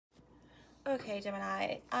Okay,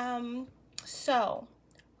 Gemini. So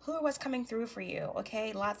who was coming through for you?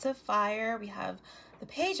 Okay, lots of fire. We have the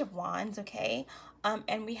Page of Wands, okay?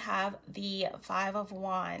 And we have the Five of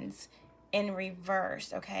Wands in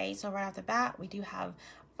reverse, okay? So right off the bat, we do have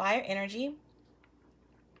fire energy,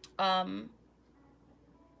 um,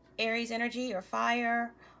 Aries energy or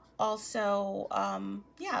fire. Also,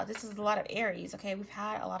 yeah, this is a lot of Aries, okay? We've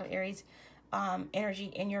had a lot of Aries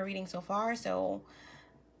energy in your reading so far. So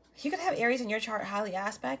you could have Aries in your chart highly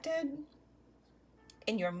aspected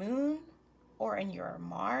in your moon or in your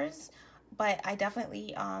Mars, but I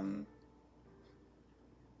definitely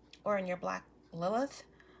or in your Black Lilith,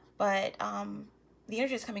 but the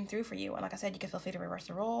energy is coming through for you. And like I said, you can feel free to reverse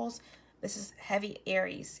the roles. This is heavy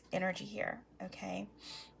Aries energy here, okay?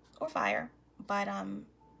 Or fire. But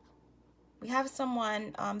we have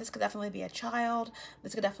someone, this could definitely be a child.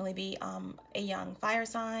 This could definitely be a young fire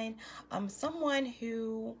sign. Someone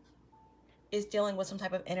who is dealing with some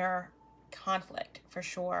type of inner conflict for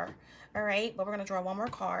sure. All right, but we're going to draw one more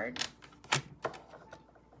card.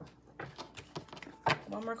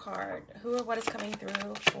 One more card. Who or what is coming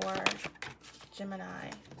through for Gemini?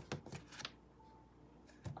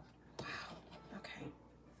 Wow. Okay.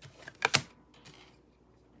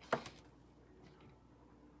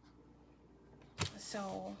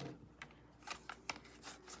 So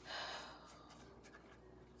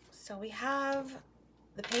we have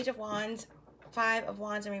the Page of Wands, Five of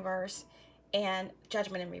Wands in reverse, and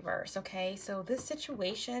Judgment in reverse. Okay, so this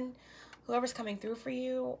situation, whoever's coming through for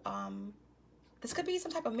you, this could be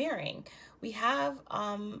some type of mirroring. We have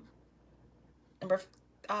number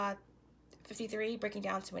 53 breaking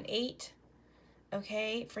down to an 8,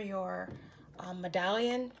 okay, for your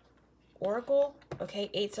medallion oracle. Okay,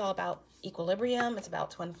 8's all about equilibrium. It's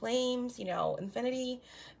about twin flames, you know, infinity.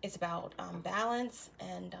 It's about balance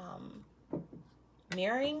and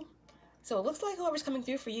mirroring. So it looks like whoever's coming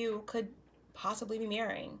through for you could possibly be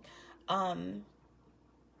mirroring.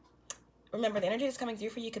 Remember, the energy that's coming through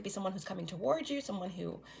for you could be someone who's coming towards you, someone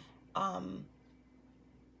who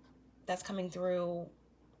that's coming through,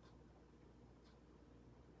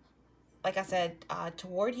 like I said,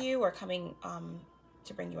 toward you, or coming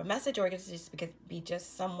to bring you a message, or it could just be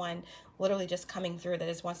just someone literally just coming through that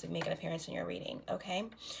just wants to make an appearance in your reading, okay?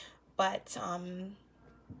 But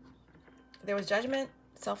there was judgment,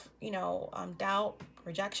 doubt,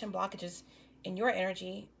 rejection, blockages in your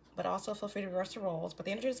energy, but also feel free to reverse the roles. But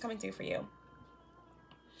the energy that's coming through for you,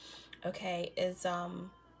 okay, is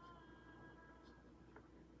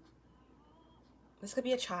this could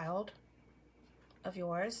be a child of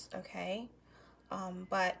yours, okay?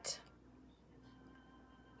 But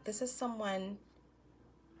this is someone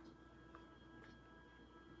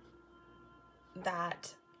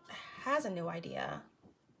that has a new idea.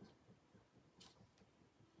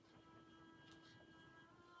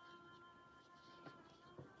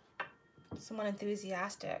 Someone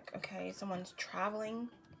enthusiastic, okay? Someone's traveling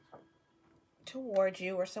towards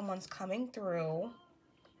you, or someone's coming through,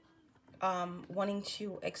 wanting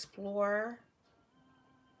to explore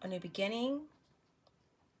a new beginning.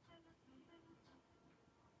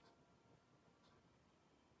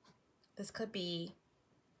 This could be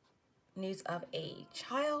news of a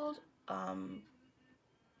child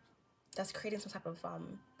that's creating some type of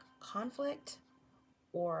conflict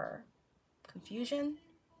or confusion.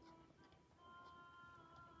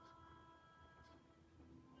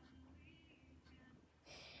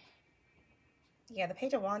 Yeah, the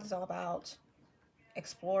Page of Wands is all about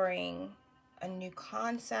exploring a new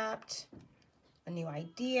concept, a new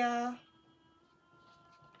idea.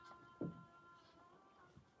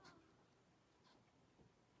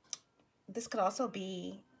 This could also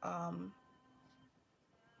be the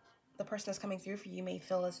person that's coming through for you may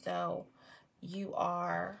feel as though you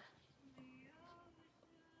are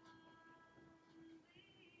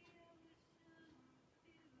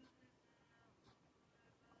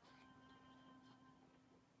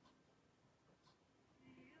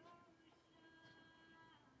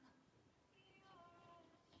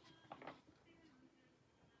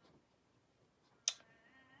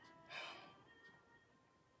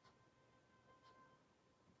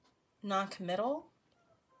non-committal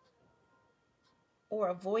or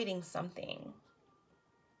avoiding something.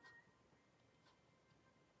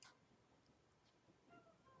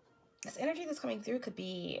 This energy that's coming through could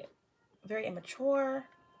be very immature,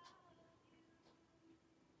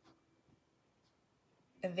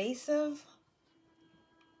 evasive.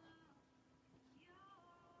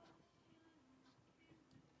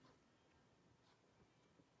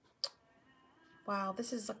 Wow,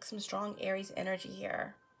 this is like some strong Aries energy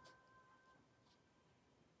here.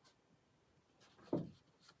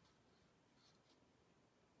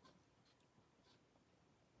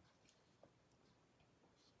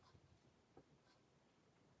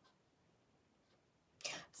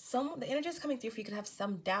 the energy is coming through for you could have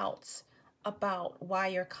some doubts about why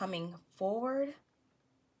you're coming forward.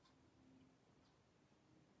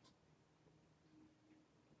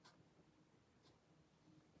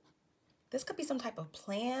 This could be some type of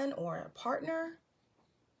plan or a partner.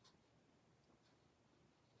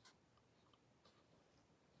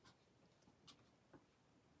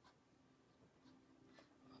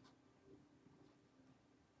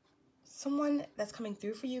 Someone that's coming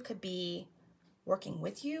through for you could be working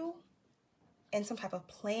with you in some type of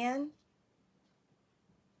plan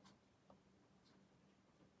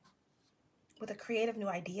with a creative new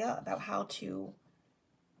idea about how to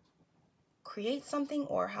create something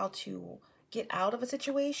or how to get out of a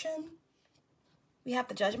situation. We have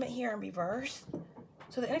the Judgment here in reverse.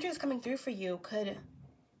 So the energy that's coming through for you could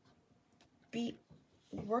be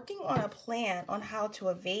working on a plan on how to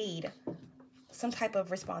evade some type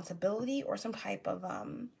of responsibility or some type of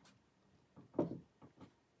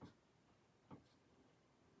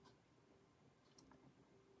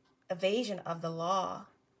evasion of the law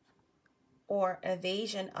or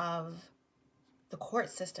evasion of the court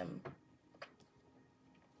system,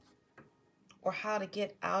 or how to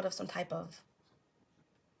get out of some type of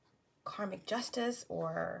karmic justice,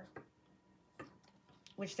 or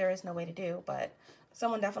which there is no way to do, but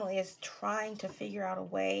someone definitely is trying to figure out a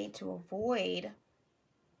way to avoid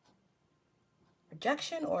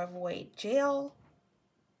rejection or avoid jail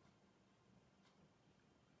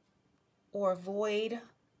or avoid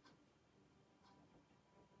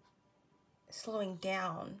slowing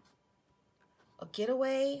down a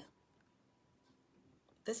getaway.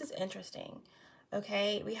 This is interesting.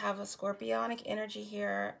 Okay, we have a Scorpionic energy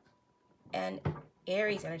here and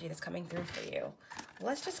Aries energy that's coming through for you.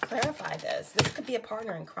 Let's just clarify this. This could be a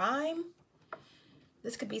partner in crime.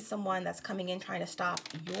 This could be someone that's coming in trying to stop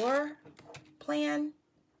your plan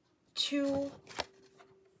to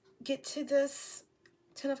get to this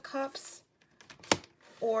Ten of Cups,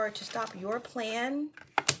 or to stop your plan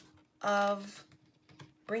of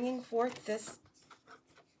bringing forth this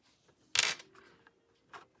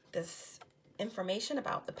information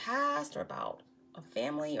about the past or about a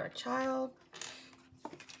family or a child.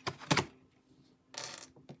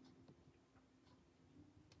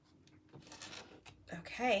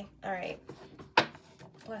 Okay, all right.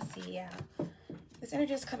 Let's see, yeah. This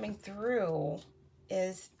energy is coming through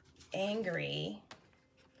is angry.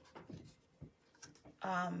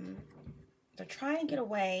 They're trying to get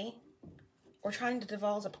away, or trying to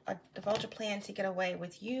divulge a plan to get away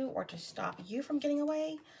with you or to stop you from getting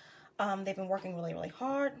away. They've been working really, really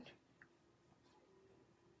hard.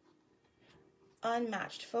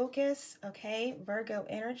 Unmatched focus, okay, Virgo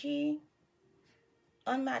energy.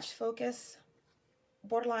 Unmatched focus,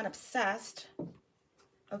 borderline obsessed,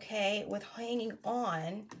 okay, with hanging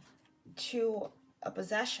on to a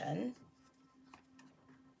possession.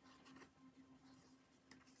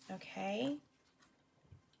 Okay.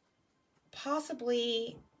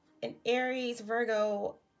 Possibly an Aries,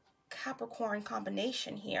 Virgo, Capricorn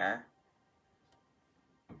combination here.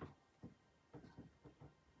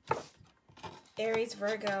 Aries,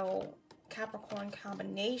 Virgo, Capricorn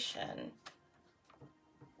combination.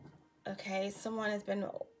 Okay, someone has been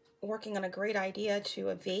working on a great idea to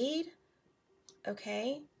evade,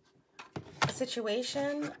 okay, a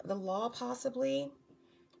situation, the law possibly,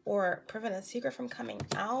 or prevent a secret from coming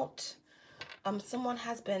out. Someone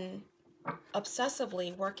has been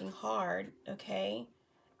obsessively working hard, okay.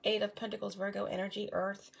 8 of Pentacles, Virgo energy,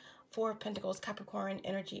 Earth. 4 of Pentacles, Capricorn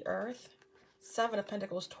energy, Earth. 7 of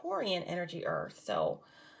Pentacles, Taurian energy, Earth. So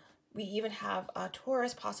we even have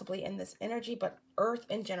Taurus possibly in this energy, but Earth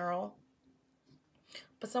in general.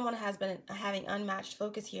 But someone has been having unmatched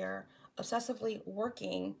focus here, obsessively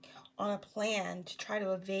working on a plan to try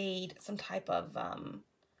to evade some type of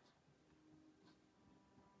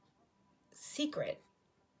secret,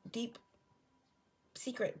 deep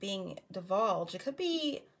secret being divulged. It could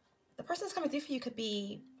be, the person that's coming through for you could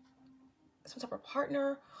be some type of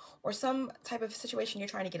partner or some type of situation you're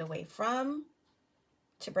trying to get away from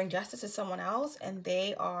to bring justice to someone else, and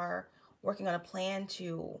they are working on a plan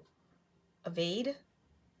to evade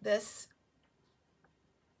this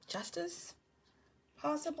justice,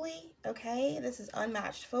 possibly. Okay, this is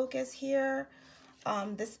unmatched focus here.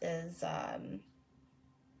 This is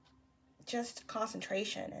just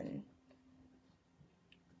concentration and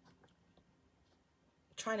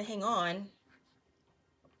trying to hang on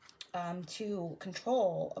to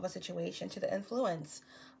control of a situation, to the influence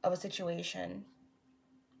of a situation.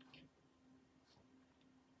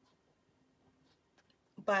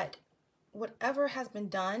 But whatever has been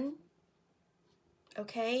done,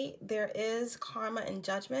 okay, there is karma and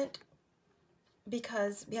judgment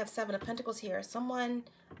because we have Seven of Pentacles here. Someone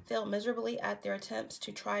failed miserably at their attempts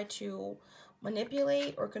to try to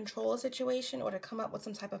manipulate or control a situation, or to come up with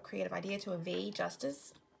some type of creative idea to evade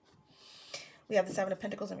justice. We have the Seven of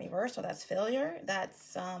Pentacles in reverse, so that's failure.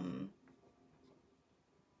 That's,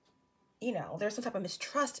 you know, there's some type of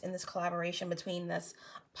mistrust in this collaboration between this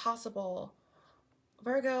possible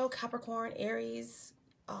Virgo, Capricorn, Aries,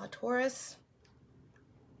 Taurus.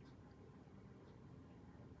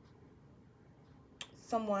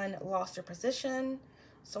 Someone lost their position.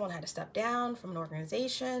 Someone had to step down from an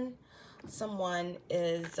organization. Someone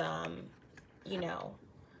is, you know,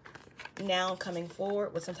 now coming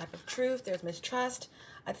forward with some type of truth. There's mistrust.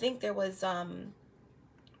 I think there was an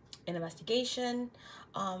investigation.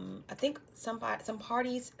 I think some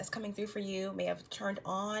parties that's coming through for you may have turned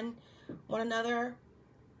on one another.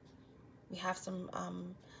 We have some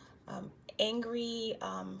angry,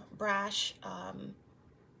 brash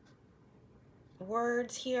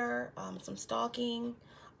words here, some stalking.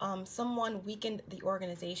 Someone weakened the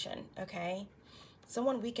organization, okay?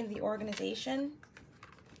 Someone weakened the organization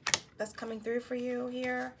that's coming through for you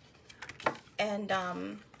here. And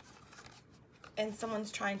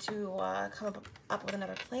someone's trying to come up with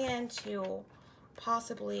another plan to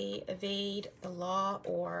possibly evade the law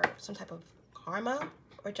or some type of karma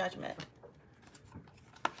or judgment.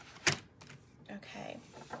 Okay.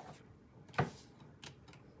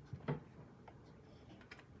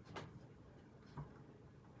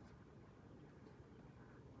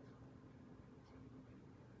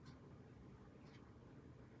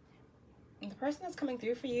 And the person that's coming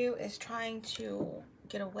through for you is trying to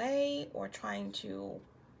get away or trying to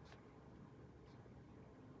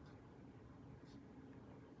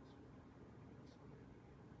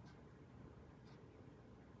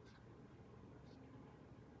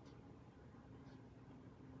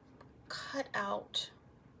cut out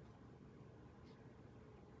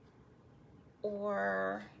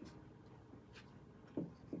or,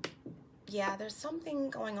 yeah, there's something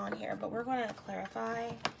going on here, but we're going to clarify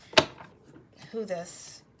who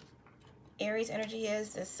this Aries energy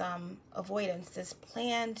is, this avoidance, this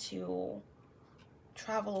plan to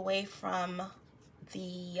travel away from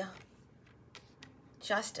the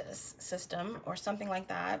justice system or something like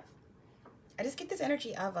that. I just get this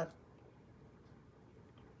energy of a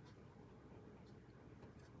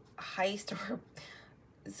heist or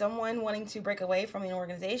someone wanting to break away from an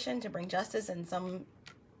organization to bring justice, and someone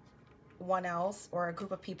else or a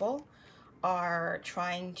group of people are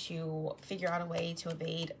trying to figure out a way to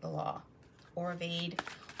evade the law or evade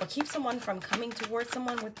or keep someone from coming towards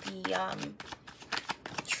someone with the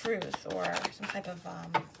truth or some type of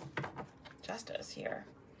justice here.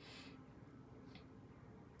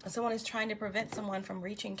 Someone is trying to prevent someone from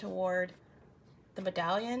reaching toward the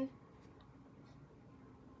medallion,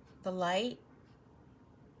 the light,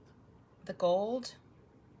 the gold,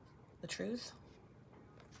 the truth.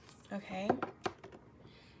 Okay.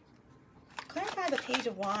 Clarify the Page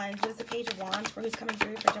of Wands. What is the Page of Wands for who's coming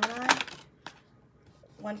through for Gemini?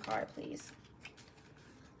 One card, please.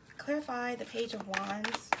 Clarify the Page of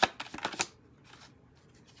Wands.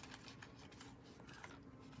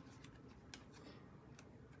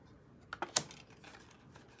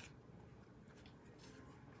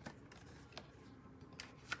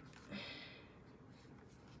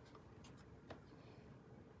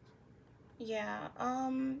 Yeah,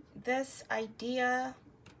 this idea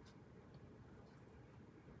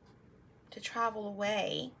to travel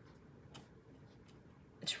away,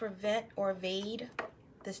 to prevent or evade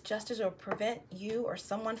this justice, or prevent you or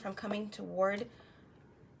someone from coming toward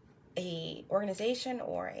a organization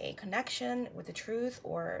or a connection with the truth,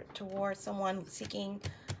 or towards someone seeking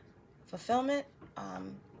fulfillment.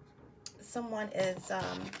 Someone is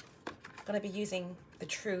going to be using the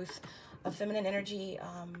truth of feminine energy,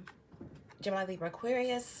 Gemini, Libra,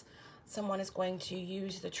 Aquarius. Someone is going to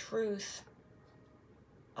use the truth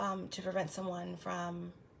to prevent someone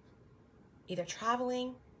from either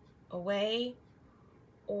traveling away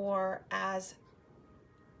or as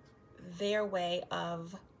their way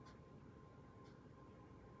of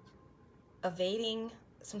evading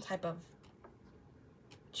some type of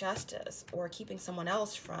justice or keeping someone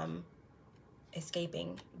else from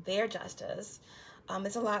escaping their justice.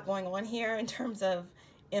 There's a lot going on here in terms of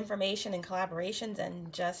information and collaborations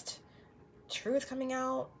and just truth coming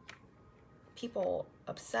out. People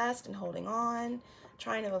obsessed and holding on,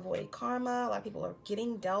 trying to avoid karma. A lot of people are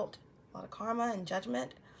getting dealt a lot of karma and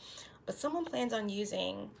judgment. But someone plans on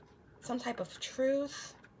using some type of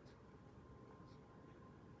truth,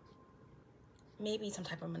 maybe some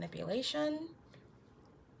type of manipulation,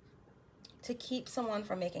 to keep someone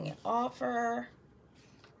from making an offer,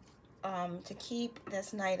 to keep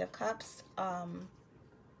this Knight of Cups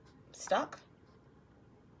stuck.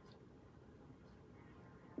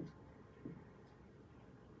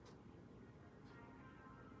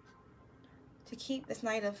 To keep this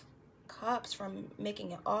Knight of Cups from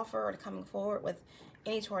making an offer or coming forward with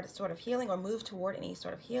any sort of healing or move toward any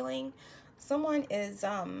sort of healing. Someone is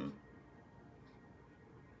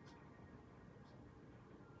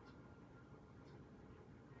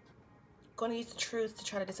going to use the truth to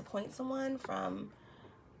try to disappoint someone from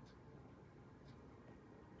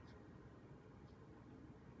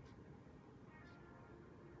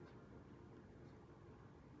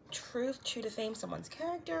truth to defame someone's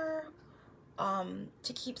character,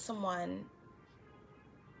 to keep someone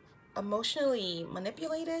emotionally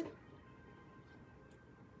manipulated,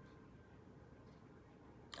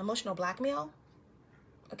 emotional blackmail.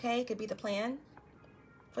 Okay, could be the plan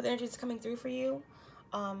for the energy that's coming through for you.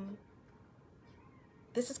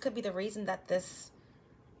 Could be the reason that this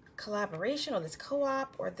collaboration or this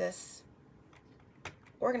co-op or this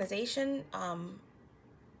organization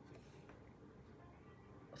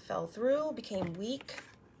fell through, became weak,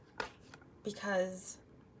 because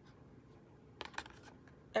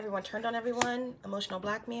everyone turned on everyone. Emotional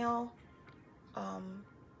blackmail.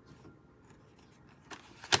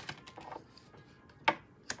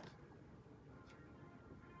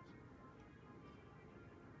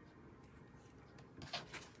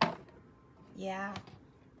 Yeah,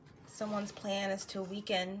 someone's plan is to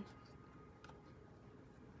weaken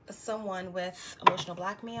someone with emotional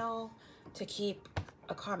blackmail, to keep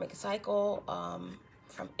a karmic cycle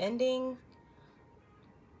from ending,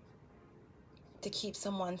 to keep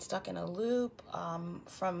someone stuck in a loop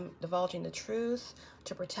from divulging the truth,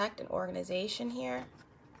 to protect an organization here.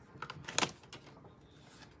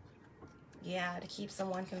 Yeah, to keep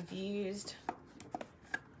someone confused,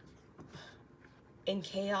 in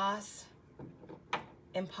chaos,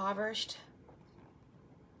 impoverished,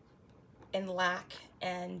 in lack,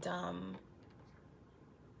 and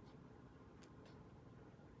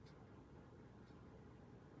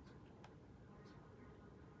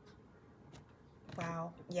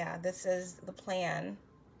wow, yeah, this is the plan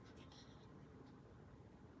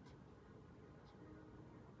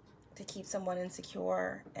to keep someone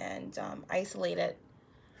insecure and isolated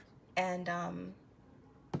and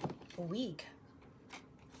weak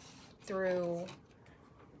through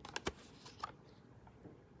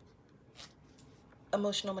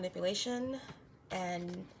emotional manipulation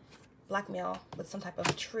and blackmail with some type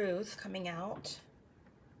of truth coming out.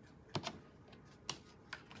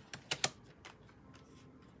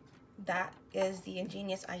 That is the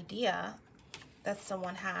ingenious idea that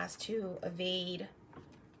someone has to evade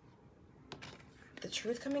the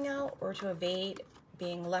truth coming out, or to evade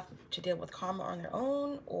being left to deal with karma on their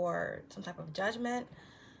own or some type of judgment.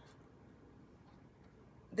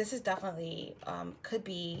 This is definitely could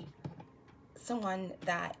be someone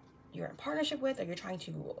that you're in partnership with, or you're trying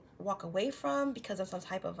to walk away from because of some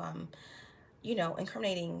type of you know,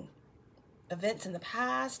 incriminating events in the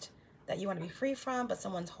past that you want to be free from, but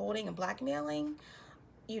someone's holding and blackmailing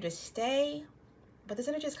you to stay. But this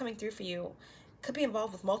energy is coming through for you. Could be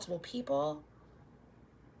involved with multiple people.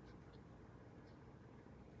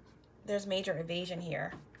 There's major evasion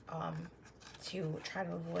here to try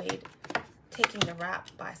to avoid taking the rap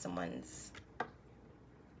by someone's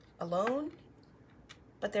alone.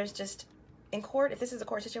 But there's just, in court, if this is a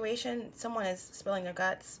court situation, someone is spilling their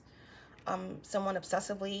guts. Someone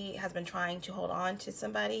obsessively has been trying to hold on to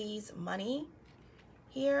somebody's money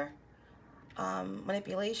here.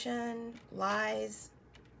 Manipulation, lies,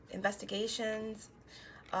 investigations,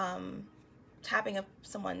 tapping up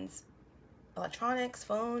someone's electronics,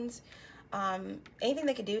 phones, anything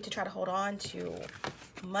they could do to try to hold on to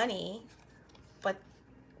money, but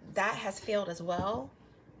that has failed as well.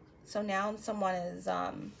 So now someone is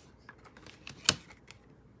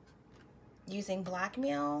using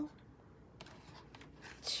blackmail,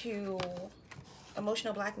 to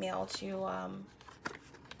emotional blackmail, to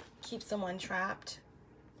keep someone trapped,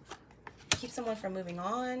 keep someone from moving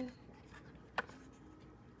on.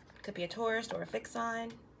 Could be a Taurus or a fixed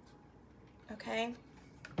sign. Okay.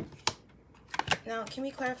 Now, can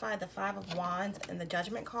we clarify the Five of Wands and the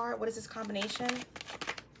Judgment card? What is this combination?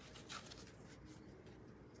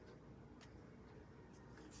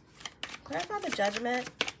 Clarify the Judgment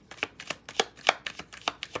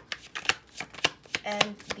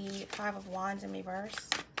and the Five of Wands in reverse.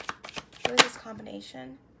 What is this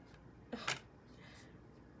combination?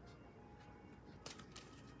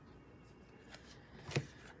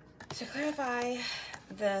 To clarify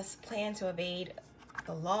this plan to evade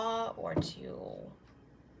the law or to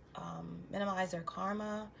minimize their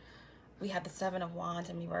karma, we have the Seven of Wands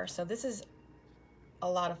in reverse. So this is a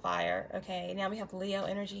lot of fire. Okay, now we have Leo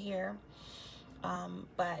energy here.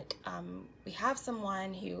 But we have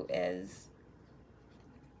someone who is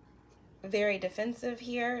very defensive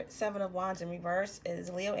here. Seven of Wands in reverse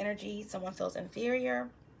is Leo energy. Someone feels inferior,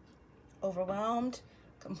 overwhelmed,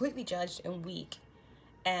 completely judged, and weak.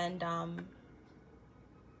 And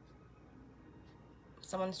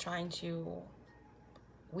someone's trying to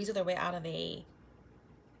weasel their way out of a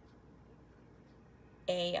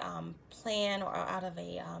plan, or out of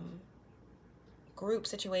a group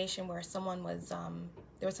situation where someone was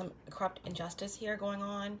there was some corrupt injustice here going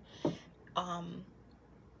on.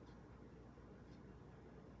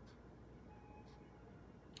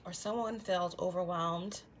 Or someone feels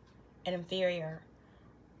overwhelmed and inferior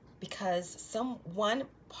because one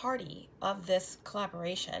party of this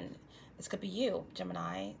collaboration, this could be you,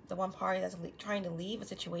 Gemini, the one party that's trying to leave a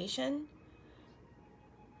situation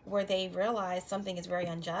where they realize something is very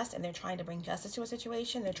unjust, and they're trying to bring justice to a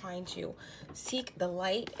situation. They're trying to seek the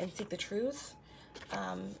light and seek the truth.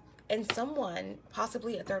 And someone,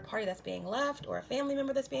 possibly a third party that's being left, or a family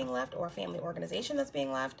member that's being left, or a family organization that's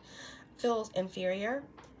being left, feels inferior,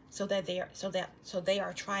 so that they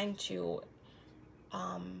are trying to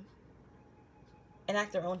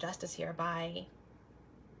enact their own justice here by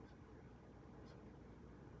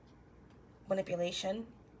manipulation,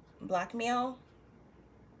 blackmail,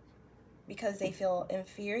 because they feel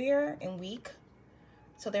inferior and weak.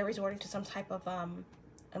 So they're resorting to some type of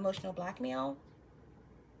emotional blackmail.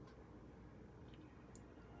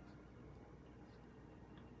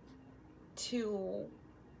 To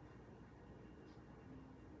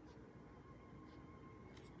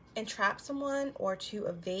entrap someone, or to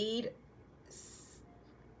evade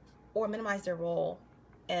or minimize their role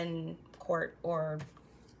in court or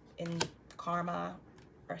in karma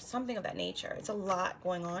or something of that nature. It's a lot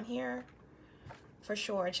going on here for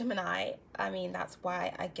sure, Gemini. I mean, that's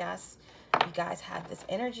why I guess you guys have this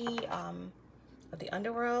energy of the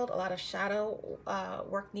underworld. A lot of shadow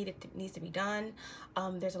work needs to be done.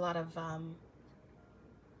 There's a lot of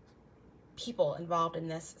people involved in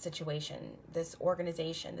this situation, this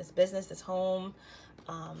organization, this business, this home,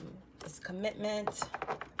 this commitment,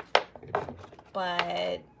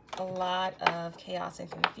 but a lot of chaos and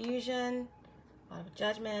confusion, a lot of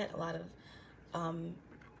judgment, a lot of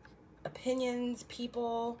opinions,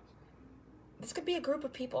 people. This could be a group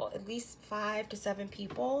of people, at least 5 to 7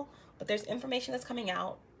 people, but there's information that's coming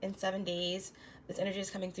out in 7 days. This energy is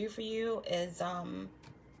coming through for you, is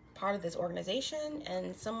part of this organization,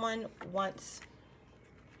 and someone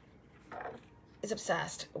is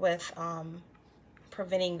obsessed with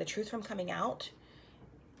preventing the truth from coming out.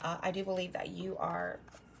 I do believe that you are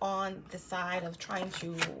on the side of trying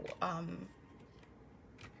to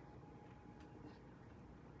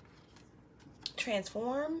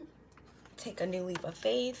transform, take a new leap of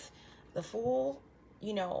faith. The Fool,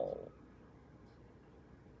 you know,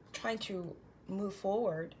 trying to move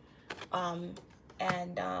forward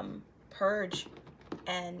and purge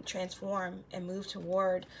and transform and move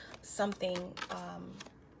toward something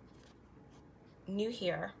new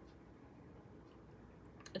here.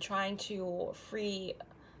 Trying to free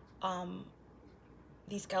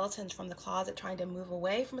these skeletons from the closet, trying to move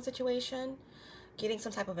away from a situation, getting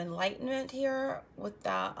some type of enlightenment here with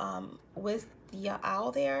the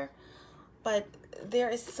owl there. But there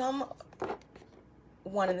is someone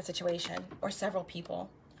in the situation, or several people,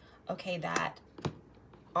 okay, that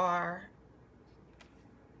are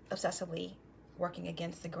obsessively working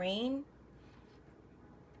against the grain.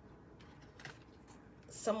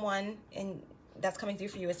 Someone that's coming through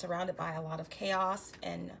for you is surrounded by a lot of chaos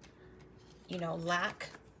and, you know, lack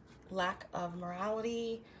of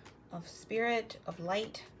morality, of spirit, of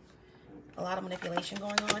light. A lot of manipulation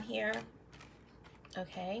going on here.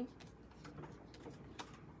 Okay.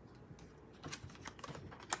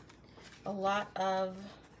 A lot of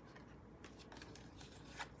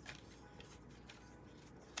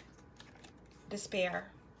despair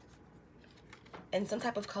and some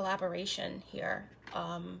type of collaboration here.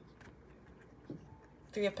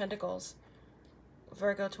 3 of Pentacles,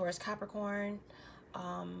 Virgo, Taurus, Capricorn,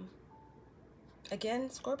 again,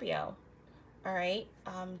 Scorpio. All right,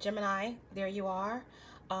 Gemini, there you are.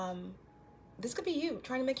 This could be you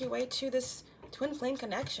trying to make your way to this twin flame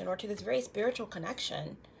connection, or to this very spiritual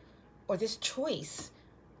connection, or this choice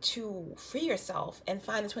to free yourself and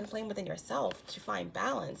find the twin flame within yourself, to find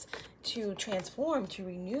balance, to transform, to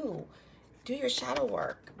renew, do your shadow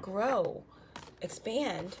work, grow,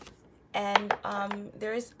 expand. And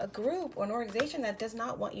there is a group or an organization that does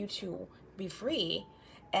not want you to be free.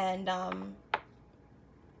 And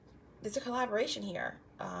there's a collaboration here.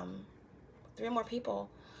 3 or more people.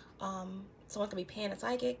 Someone could be paying a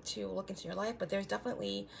psychic to look into your life, but there's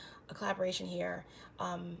definitely a collaboration here,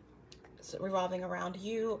 revolving around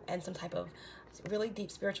you and some type of really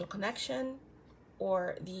deep spiritual connection,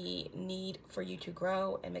 or the need for you to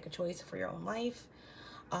grow and make a choice for your own life,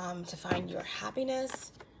 to find your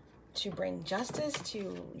happiness, to bring justice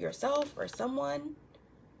to yourself or someone,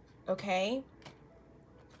 okay?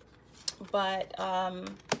 But,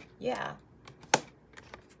 yeah.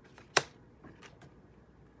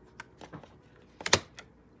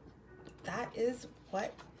 That is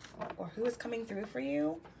what, or who is coming through for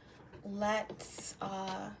you. Let's,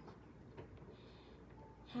 I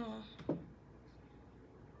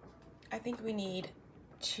think we need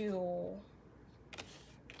to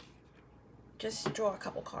just draw a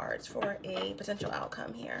couple cards for a potential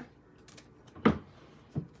outcome here. A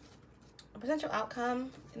potential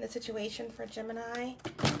outcome in the situation for Gemini.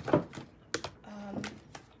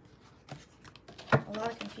 A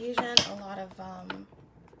lot of confusion, a lot of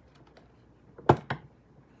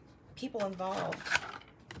people involved.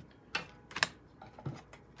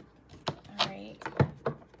 All right.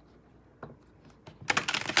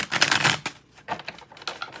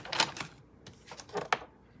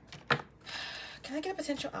 Can I get a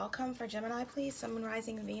potential outcome for Gemini, please? Sun, Moon,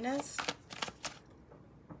 Rising, and Venus.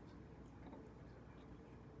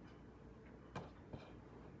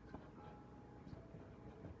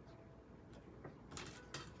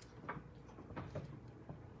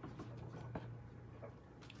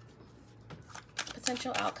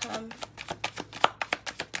 Potential outcome,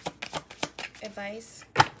 advice.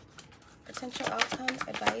 Potential outcome,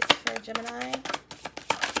 advice for Gemini.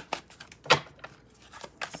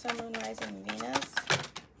 Sun, Moon, Rising, Venus.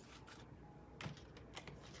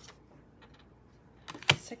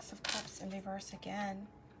 6 of Cups in reverse again.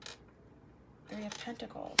 3 of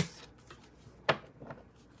Pentacles.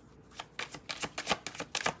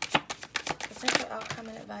 Potential outcome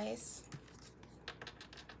and advice.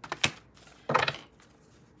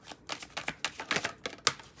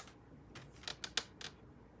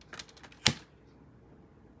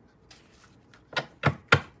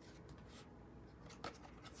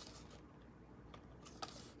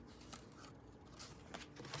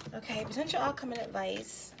 Okay, potential outcome and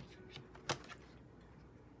advice.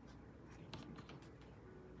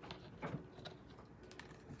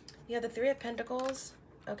 You have the 3 of Pentacles,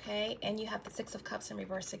 okay, and you have the 6 of Cups in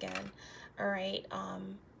reverse again. All right,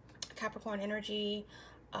 Capricorn energy,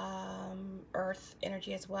 Earth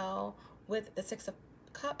energy as well, with the 6 of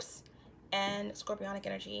Cups, and Scorpionic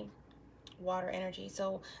energy, water energy.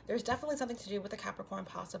 So there's definitely something to do with the Capricorn,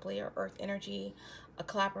 possibly, or Earth energy, a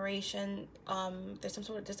collaboration. There's some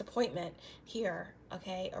sort of disappointment here,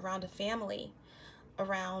 okay, around a family,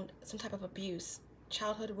 around some type of abuse,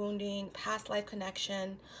 childhood wounding, past life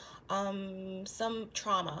connection, some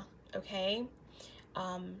trauma, okay?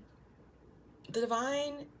 The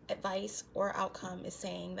divine advice or outcome is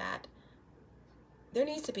saying that there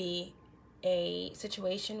needs to be a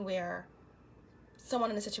situation where someone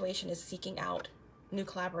in the situation is seeking out new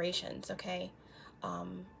collaborations, okay?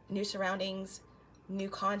 New surroundings, new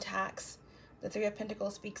contacts. The 3 of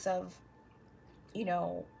Pentacles speaks of, you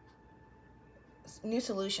know, new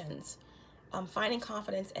solutions, finding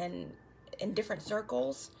confidence in different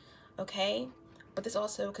circles, okay? But this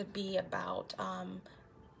also could be about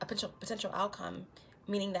a potential outcome,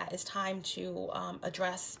 meaning that it's time to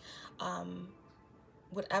address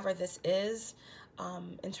whatever this is,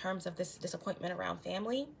 in terms of this disappointment around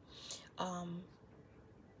family.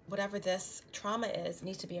 Whatever this trauma is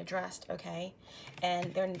needs to be addressed, okay?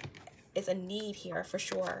 And there is a need here for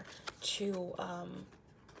sure to,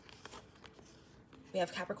 we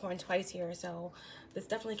have Capricorn twice here, so this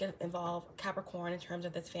definitely can involve Capricorn in terms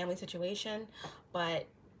of this family situation, but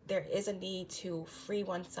there is a need to free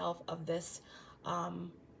oneself of this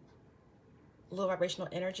low vibrational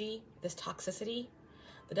energy, this toxicity.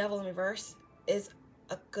 The Devil in reverse is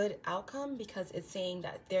a good outcome because it's saying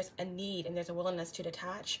that there's a need and there's a willingness to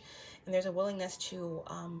detach, and there's a willingness to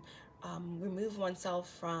remove oneself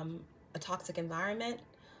from a toxic environment,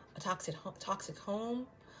 a toxic home,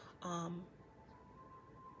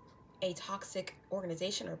 a toxic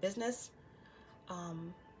organization or business.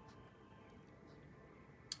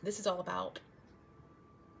 This is all about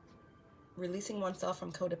releasing oneself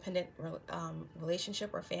from codependent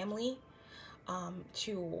relationship or family,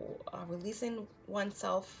 to releasing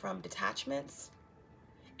oneself from detachments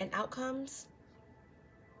and outcomes,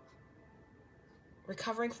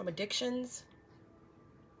 recovering from addictions,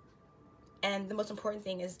 and the most important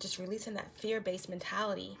thing is just releasing that fear-based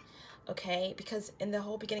mentality, okay? Because in the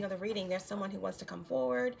whole beginning of the reading, there's someone who wants to come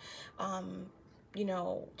forward, you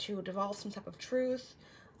know, to divulge some type of truth,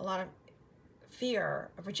 a lot of fear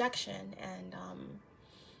of rejection, and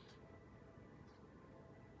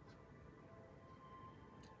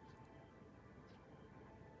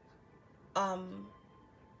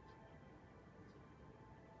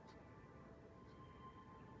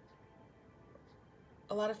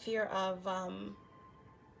a lot of fear of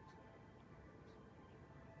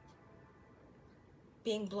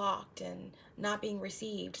being blocked and not being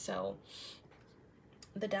received. So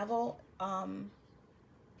the devil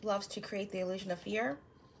loves to create the illusion of fear.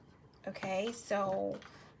 Okay, so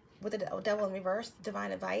with the devil in reverse,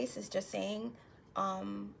 divine advice is just saying,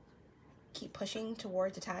 keep pushing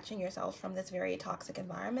towards detaching yourself from this very toxic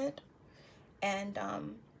environment, and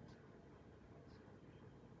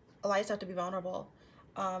allow yourself to be vulnerable.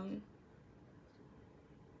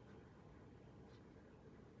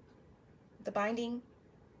 The binding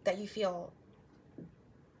that you feel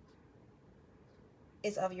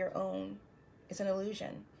is of your own. It's an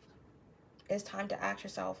illusion. It's time to ask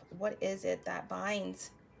yourself, what is it that binds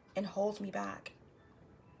and holds me back?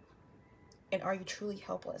 And are you truly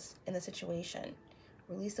helpless in the situation?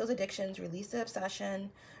 Release those addictions, release the obsession,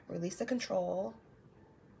 release the control,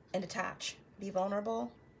 and detach. Be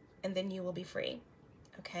vulnerable, and then you will be free.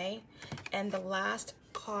 Okay? And the last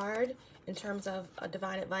card in terms of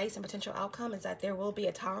divine advice and potential outcome is that there will be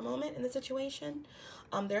a tower moment in the situation.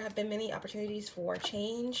 There have been many opportunities for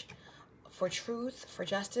change, for truth, for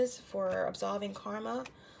justice, for absolving karma,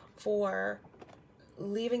 for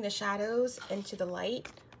leaving the shadows into the light,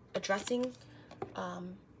 addressing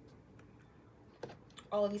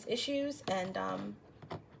all of these issues, and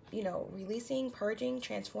you know, releasing, purging,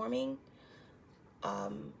 transforming,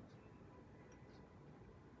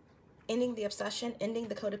 ending the obsession, ending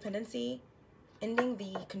the codependency, ending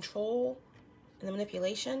the control and the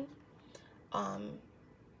manipulation.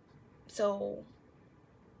 So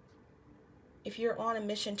if you're on a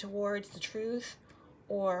mission towards the truth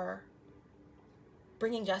or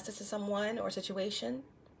bringing justice to someone or situation,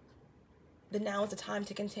 then now is the time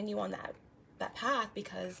to continue on that path,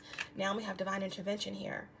 because now we have divine intervention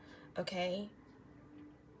here. Okay,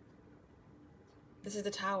 this is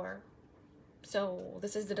the tower. So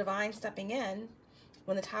this is the divine stepping in.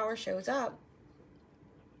 When the tower shows up,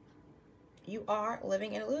 you are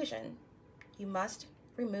living an illusion. You must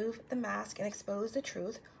remove the mask and expose the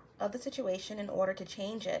truth of the situation in order to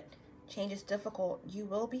change it. Change is difficult. You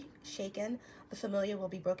will be shaken. The familiar will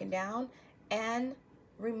be broken down and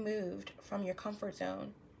removed from your comfort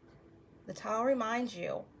zone. The tower reminds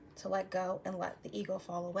you to let go and let the ego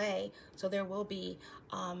fall away. So there will be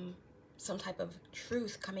some type of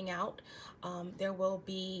truth coming out. There will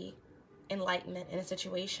be enlightenment in a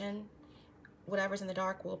situation. Whatever's in the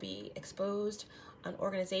dark will be exposed. An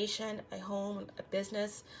organization, a home, a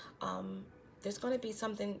business. There's going to be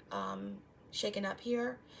something shaken up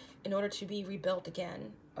here in order to be rebuilt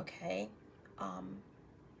again. Okay.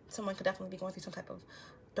 Someone could definitely be going through some type of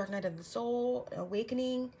dark night of the soul,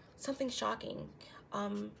 awakening. Something shocking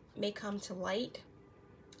may come to light.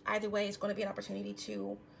 Either way, it's going to be an opportunity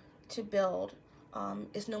to build.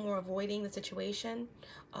 It's no more avoiding the situation.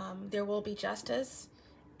 There will be justice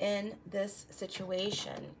in this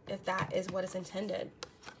situation, if that is what is intended.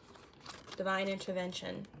 Divine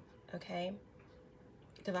intervention. Okay,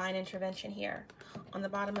 divine intervention here. On the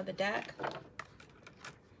bottom of the deck,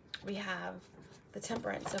 we have the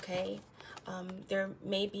Temperance. Okay, there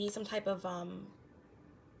may be some type of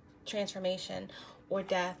transformation or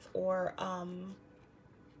death or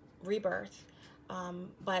rebirth,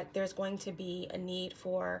 but there's going to be a need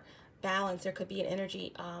for balance. There could be an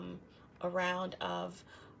energy around of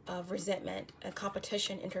resentment and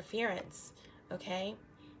competition, interference. Okay,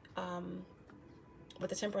 with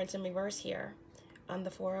the Temperance in reverse here on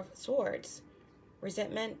the Four of Swords.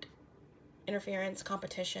 Resentment, interference,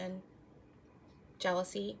 competition,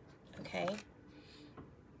 jealousy. Okay,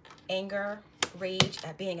 anger, rage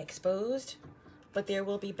at being exposed, but there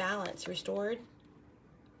will be balance restored.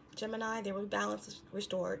 Gemini, there will be balance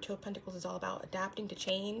restored. Two of Pentacles is all about adapting to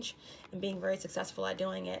change and being very successful at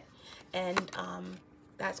doing it. And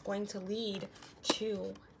that's going to lead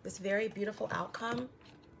to this very beautiful outcome,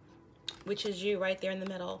 which is you right there in the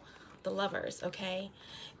middle, the Lovers. Okay,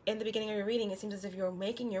 in the beginning of your reading, it seems as if you're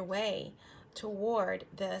making your way toward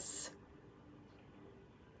this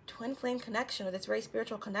twin flame connection, or this very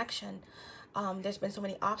spiritual connection. There's been so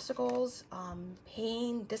many obstacles,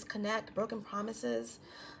 pain, disconnect, broken promises,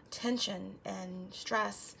 tension and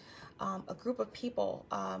stress. A group of people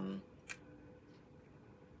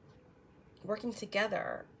working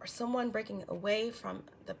together, or someone breaking away from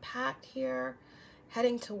the pact here,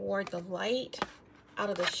 heading toward the light, out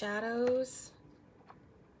of the shadows.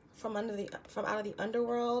 from out of the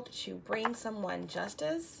underworld to bring someone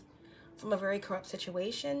justice from a very corrupt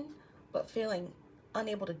situation, but feeling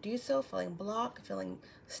unable to do so, feeling blocked, feeling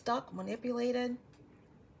stuck, manipulated.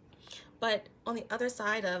 But on the other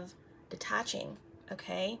side of detaching,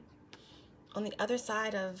 okay, on the other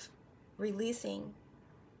side of releasing,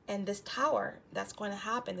 and this tower that's going to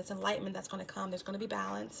happen, this enlightenment that's going to come, there's going to be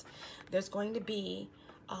balance. There's going to be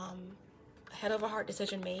a head over heart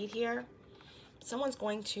decision made here. Someone's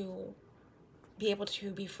going to be able to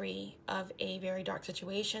be free of a very dark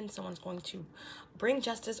situation. Someone's going to bring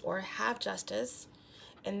justice or have justice.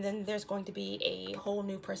 And then there's going to be a whole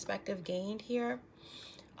new perspective gained here.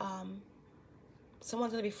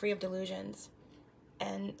 Someone's going to be free of delusions.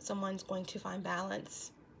 And someone's going to find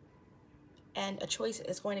balance. And a choice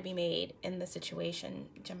is going to be made in the situation,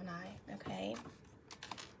 Gemini, okay?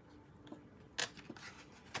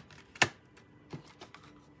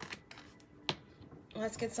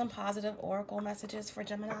 Let's get some positive oracle messages for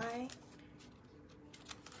Gemini.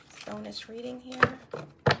 Bonus reading here.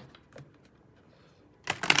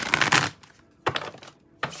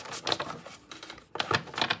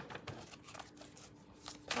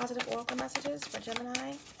 Positive oracle messages for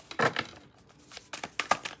Gemini.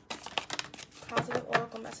 Positive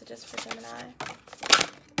oracle messages for Gemini.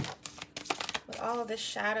 With all of this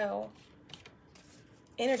shadow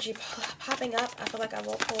energy popping up, I feel like I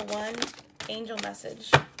will pull one angel message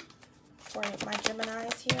for my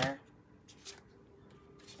Geminis here.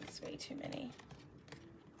 It's way too many.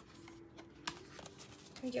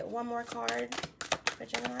 Can we get one more card for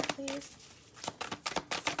Gemini, please?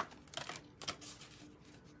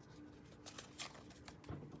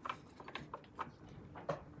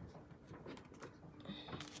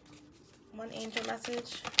 One angel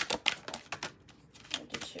message. I'll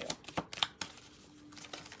do two.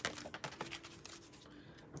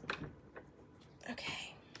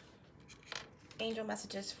 Okay. Angel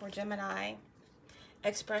messages for Gemini.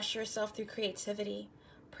 Express yourself through creativity.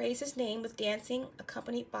 Praise his name with dancing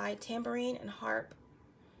accompanied by tambourine and harp.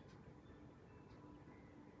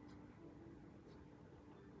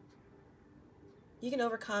 You can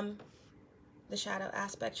overcome the shadow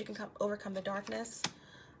aspect. You can overcome the darkness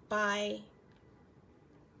by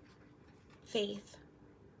faith.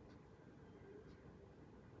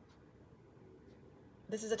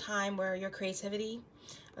 This is a time where your creativity,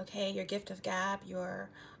 okay, your gift of gab, your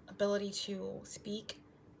ability to speak,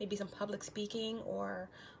 maybe some public speaking or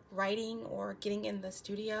writing or getting in the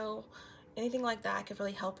studio, anything like that could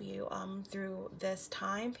really help you through this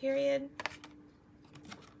time period.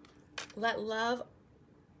 Let love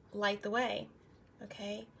light the way,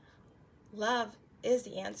 okay? Love is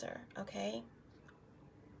the answer, okay?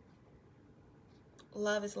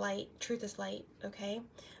 Love is light, truth is light, okay?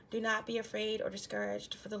 Do not be afraid or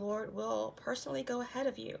discouraged, for the Lord will personally go ahead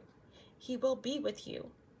of you. He will be with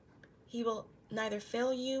you. He will neither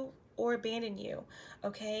fail you or abandon you,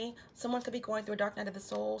 okay? Someone could be going through a dark night of the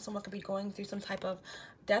soul. Someone could be going through some type of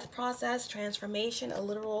death process, transformation, a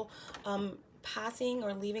literal passing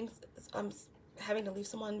or leaving, having to leave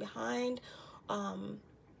someone behind.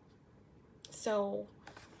 So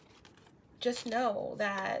just know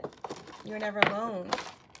that you're never alone.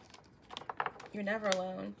 You're never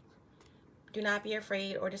alone. Do not be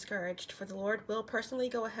afraid or discouraged, for the Lord will personally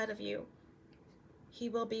go ahead of you. He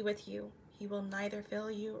will be with you. He will neither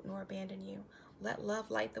fail you nor abandon you. Let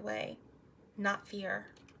love light the way, not fear.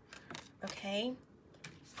 Okay?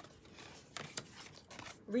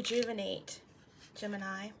 Rejuvenate,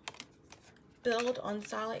 Gemini. Build on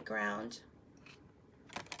solid ground.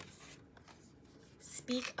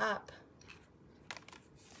 Speak up.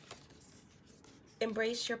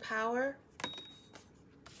 Embrace your power.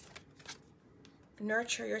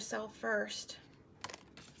 Nurture yourself first.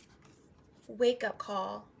 Wake up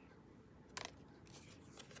call.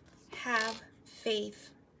 Have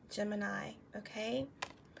faith, Gemini, okay?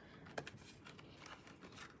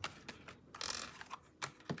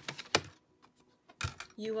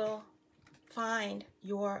 You will find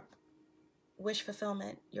your wish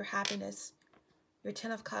fulfillment, your happiness, your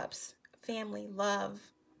 10 of Cups, family, love.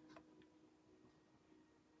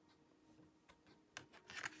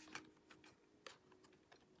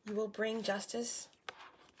 You will bring justice.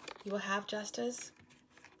 You will have justice.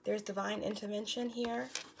 There's divine intervention here,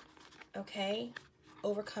 okay?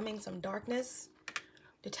 Overcoming some darkness,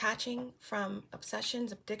 detaching from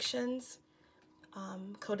obsessions, addictions,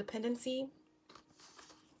 codependency.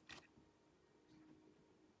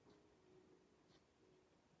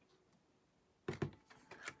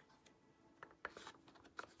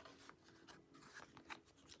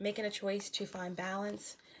 Making a choice to find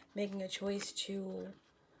balance, making a choice to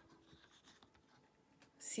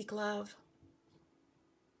seek love,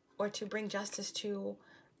 or to bring justice to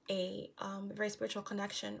a very spiritual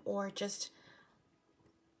connection, or just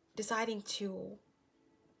deciding to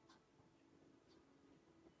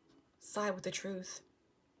side with the truth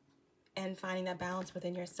and finding that balance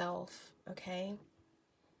within yourself, okay?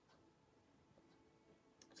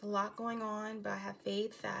 There's a lot going on, but I have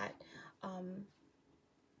faith that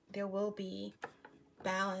there will be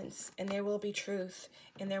balance, and there will be truth,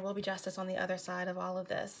 and there will be justice on the other side of all of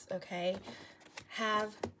this, okay?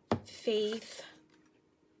 Have faith.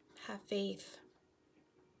 Have faith.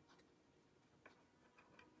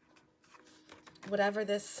 Whatever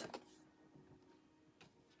this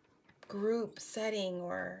group setting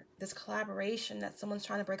or this collaboration that someone's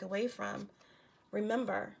trying to break away from,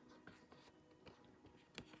 remember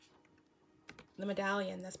the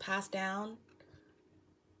medallion that's passed down.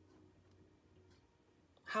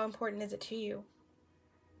 How important is it to you?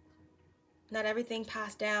 Not everything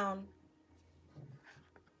passed down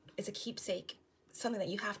is a keepsake, something that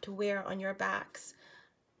you have to wear on your backs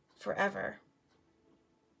forever.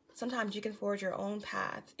 Sometimes you can forge your own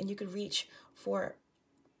path, and you can reach for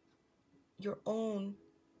your own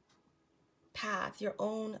path, your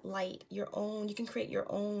own light, you can create your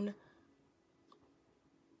own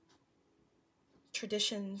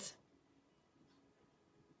traditions.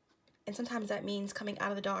 And sometimes that means coming out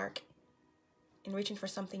of the dark and reaching for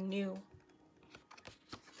something new.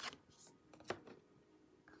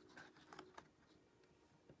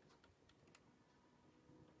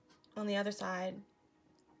 On the other side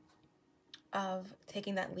of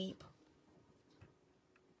taking that leap,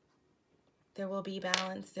 there will be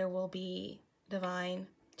balance, there will be divine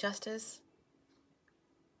justice,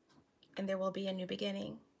 and there will be a new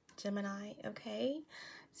beginning, Gemini, okay?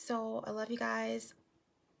 So I love you guys.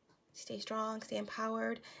 Stay strong, stay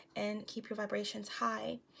empowered, and keep your vibrations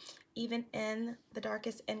high, even in the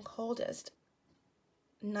darkest and coldest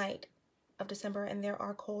night of December. And there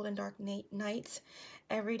are cold and dark nights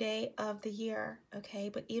every day of the year, okay?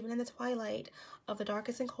 But even in the twilight of the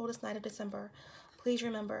darkest and coldest night of December, please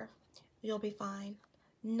remember, you'll be fine.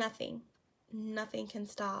 Nothing can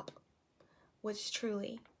stop what's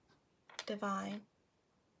truly divine.